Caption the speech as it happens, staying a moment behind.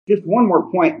Just one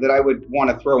more point that I would want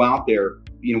to throw out there.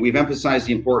 We've emphasized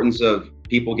the importance of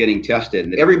people getting tested,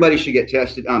 and everybody should get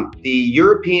tested. The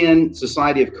European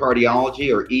Society of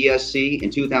Cardiology, or ESC,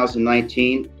 in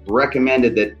 2019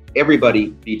 recommended that everybody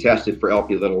be tested for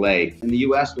Lp(a). In the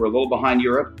US, we're a little behind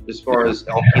Europe as far as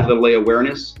Lp(a)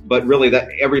 awareness, but really that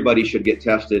everybody should get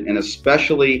tested, and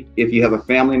especially if you have a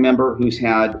family member who's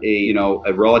had a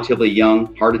relatively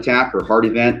young heart attack or heart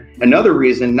event. Another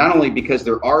reason, not only because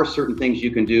there are certain things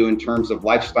you can do in terms of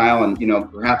lifestyle, and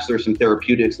perhaps there's some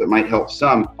therapeutics that might help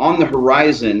some. On the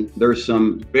horizon, there's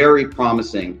some very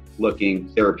promising looking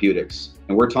therapeutics.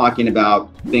 And we're talking about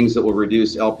things that will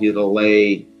reduce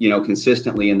Lp(a),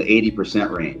 consistently in the 80%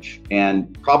 range.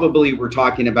 And probably we're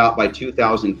talking about by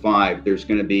 2005, there's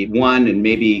going to be one and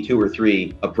maybe two or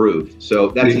three approved. So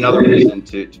that's another reason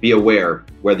to be aware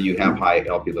whether you have high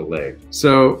Lp(a).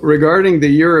 So regarding the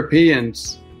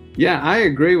Europeans, yeah, I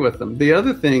agree with them. The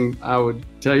other thing I would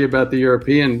tell you about the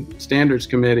European Standards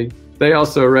Committee, they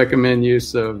also recommend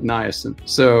use of niacin.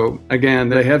 So again,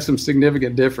 they have some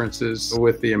significant differences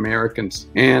with the Americans.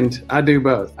 And I do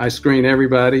both. I screen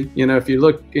everybody. If you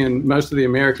look in most of the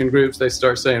American groups, they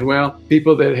start saying, well,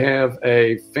 people that have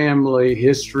a family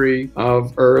history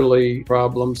of early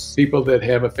problems, people that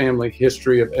have a family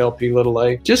history of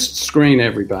Lp(a), just screen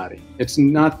everybody. It's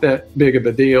not that big of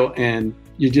a deal, and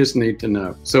you just need to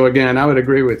know. So again, I would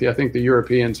agree with you. I think the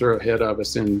Europeans are ahead of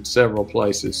us in several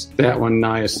places. That one,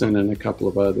 niacin, and a couple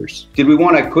of others. Did we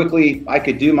want to quickly, I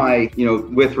could do my,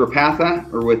 with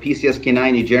Repatha or with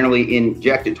PCSK9, you generally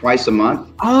inject it twice a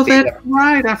month. Oh, that's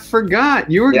right. I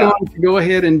forgot. You were going to go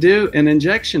ahead and do an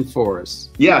injection for us.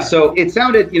 Yeah, so it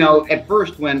sounded, at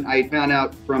first when I found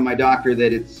out from my doctor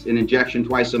that it's an injection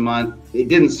twice a month, it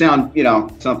didn't sound,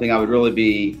 something I would really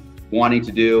be wanting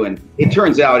to do. And it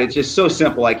turns out it's just so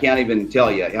simple. I can't even tell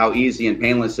you how easy and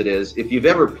painless it is. If you've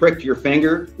ever pricked your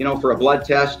finger, for a blood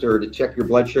test or to check your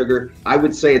blood sugar, I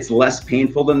would say it's less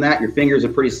painful than that. Your fingers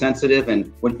are pretty sensitive,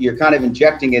 and when you're kind of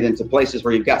injecting it into places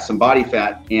where you've got some body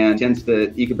fat, and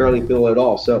you can barely feel it at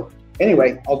all. So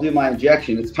anyway, I'll do my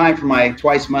injection. It's time for my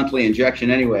twice monthly injection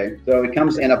anyway. So it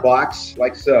comes in a box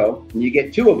like so, and you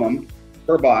get 2 of them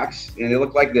per box, and they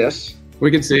look like this. We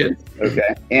can see it.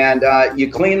 Okay. And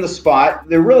you clean the spot.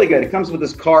 They're really good. It comes with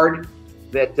this card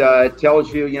that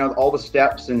tells you, all the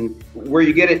steps and where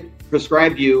you get it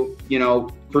prescribed you.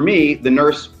 For me, the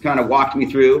nurse kind of walked me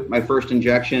through my first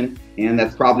injection, and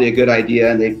that's probably a good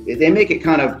idea. And they make it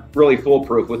kind of really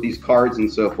foolproof with these cards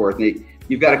and so forth. And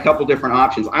you've got a couple different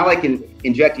options. I like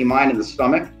injecting mine in the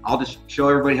stomach. I'll just show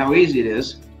everybody how easy it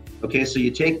is. Okay, so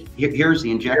you here's the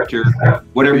injector,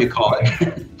 whatever you call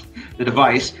it, the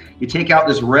device. You take out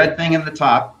this red thing in the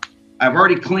top. I've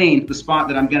already cleaned the spot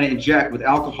that I'm going to inject with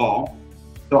alcohol.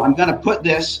 So I'm going to put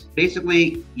this,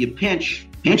 basically you pinch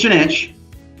an inch,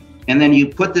 and then you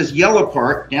put this yellow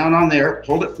part down on there,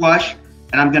 hold it flush,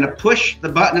 and I'm going to push the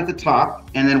button at the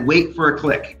top and then wait for a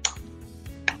click.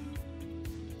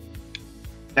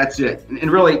 That's it.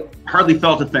 And really hardly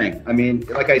felt a thing. I mean,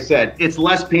 like I said, it's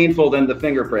less painful than the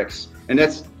finger pricks, and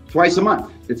that's twice a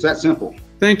month. It's that simple.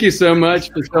 Thank you so much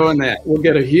for showing that. We'll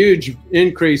get a huge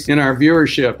increase in our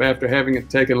viewership after having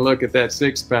taken a look at that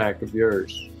 6-pack of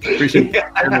yours. Appreciate it.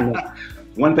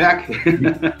 1 pack.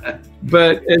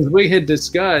 But as we had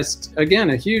discussed, again,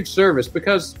 a huge service,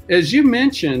 because as you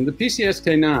mentioned, the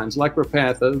PCSK9s, like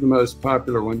Repatha, the most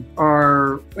popular one,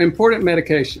 are important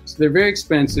medications. They're very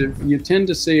expensive. You tend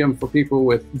to see them for people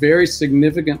with very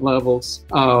significant levels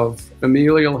of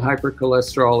familial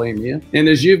hypercholesterolemia. And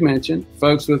as you've mentioned,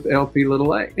 folks with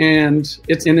Lp(a). And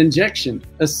it's an injection,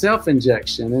 a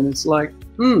self-injection. And it's like,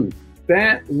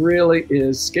 that really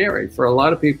is scary for a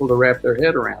lot of people to wrap their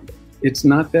head around it. It's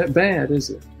not that bad, is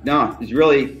it? No, you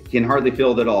really can hardly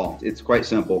feel it at all. It's quite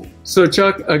simple. So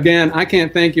Chuck, again, I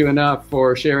can't thank you enough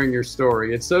for sharing your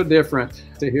story. It's so different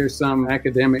to hear some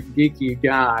academic geeky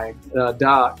guy,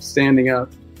 doc, standing up,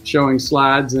 showing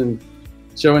slides and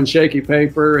showing shaky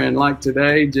paper, and like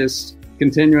today, just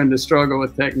continuing to struggle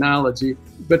with technology.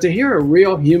 But to hear a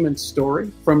real human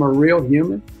story from a real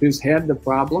human who's had the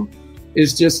problem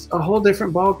is just a whole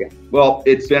different ballgame. Well,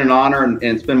 it's been an honor, and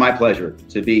it's been my pleasure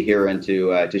to be here and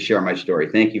to share my story.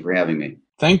 Thank you for having me.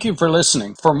 Thank you for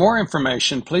listening. For more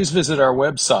information, please visit our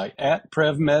website at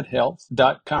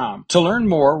prevmedhealth.com. To learn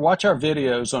more, watch our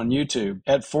videos on YouTube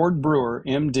at Ford Brewer,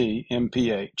 MD,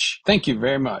 MPH. Thank you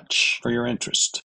very much for your interest.